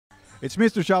It's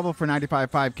Mr. Shovel for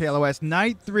 95.5 KLOS,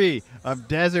 night 3 of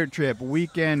Desert Trip,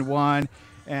 weekend 1.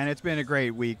 And it's been a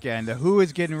great weekend. The Who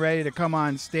is getting ready to come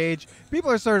on stage. People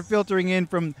are sort of filtering in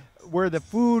from where the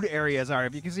food areas are.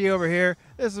 If you can see over here,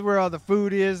 this is where all the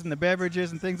food is and the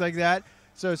beverages and things like that.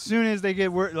 So as soon as they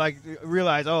get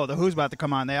realize, oh, the Who's about to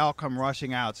come on, they all come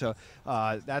rushing out. So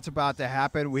that's about to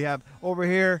happen. We have over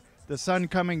here the sun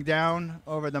coming down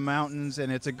over the mountains,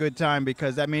 and it's a good time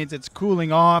because that means it's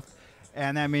cooling off,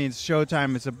 and that means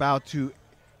showtime is about to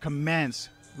commence.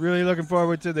 Really looking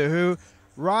forward to the Who.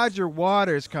 Roger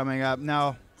Waters coming up.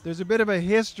 Now, there's a bit of a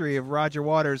history of Roger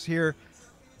Waters here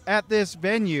at this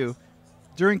venue.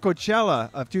 During Coachella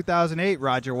of 2008,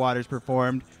 Roger Waters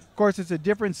performed. Of course, it's a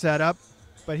different setup,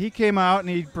 but he came out and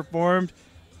he performed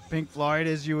Pink Floyd,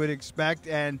 as you would expect,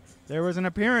 and there was an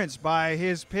appearance by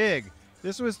his pig.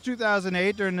 This was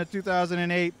 2008, during the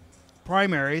 2008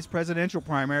 primaries, presidential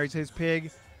primaries. His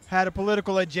pig had a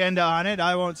political agenda on it.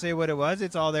 I won't say what it was.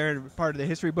 It's all there, part of the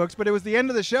history books, but it was the end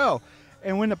of the show.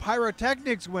 And when the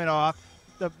pyrotechnics went off,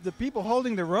 the people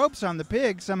holding the ropes on the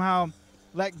pig somehow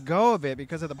let go of it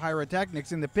because of the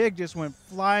pyrotechnics, and the pig just went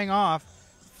flying off,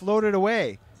 floated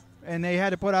away. And they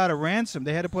had to put out a ransom.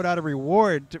 They had to put out a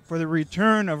reward for the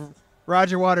return of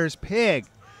Roger Waters' pig.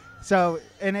 So,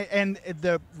 and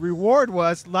the reward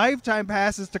was lifetime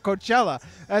passes to Coachella.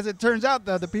 As it turns out,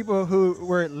 the people who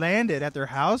were landed at their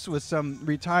house was some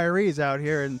retirees out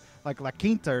here in like La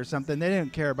Quinta or something. They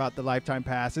didn't care about the lifetime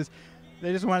passes.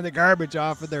 They just wanted the garbage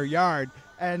off of their yard.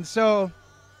 And so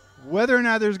whether or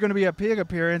not there's going to be a pig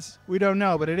appearance, we don't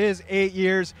know. But it is 8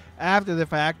 years after the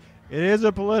fact. It is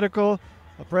a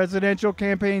presidential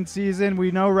campaign season.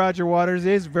 We know Roger Waters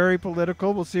is very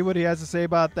political. We'll see what he has to say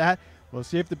about that. We'll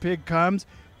see if the pig comes.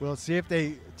 We'll see if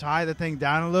they tie the thing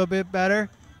down a little bit better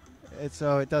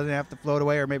so it doesn't have to float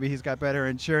away, or maybe he's got better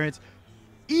insurance.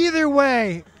 Either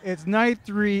way, it's night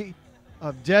 3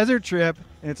 of Desert Trip,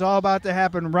 and it's all about to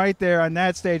happen right there on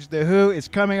that stage. The Who is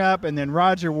coming up, and then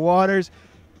Roger Waters.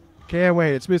 Can't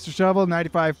wait. It's Mr. Shovel,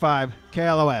 95.5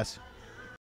 KLOS.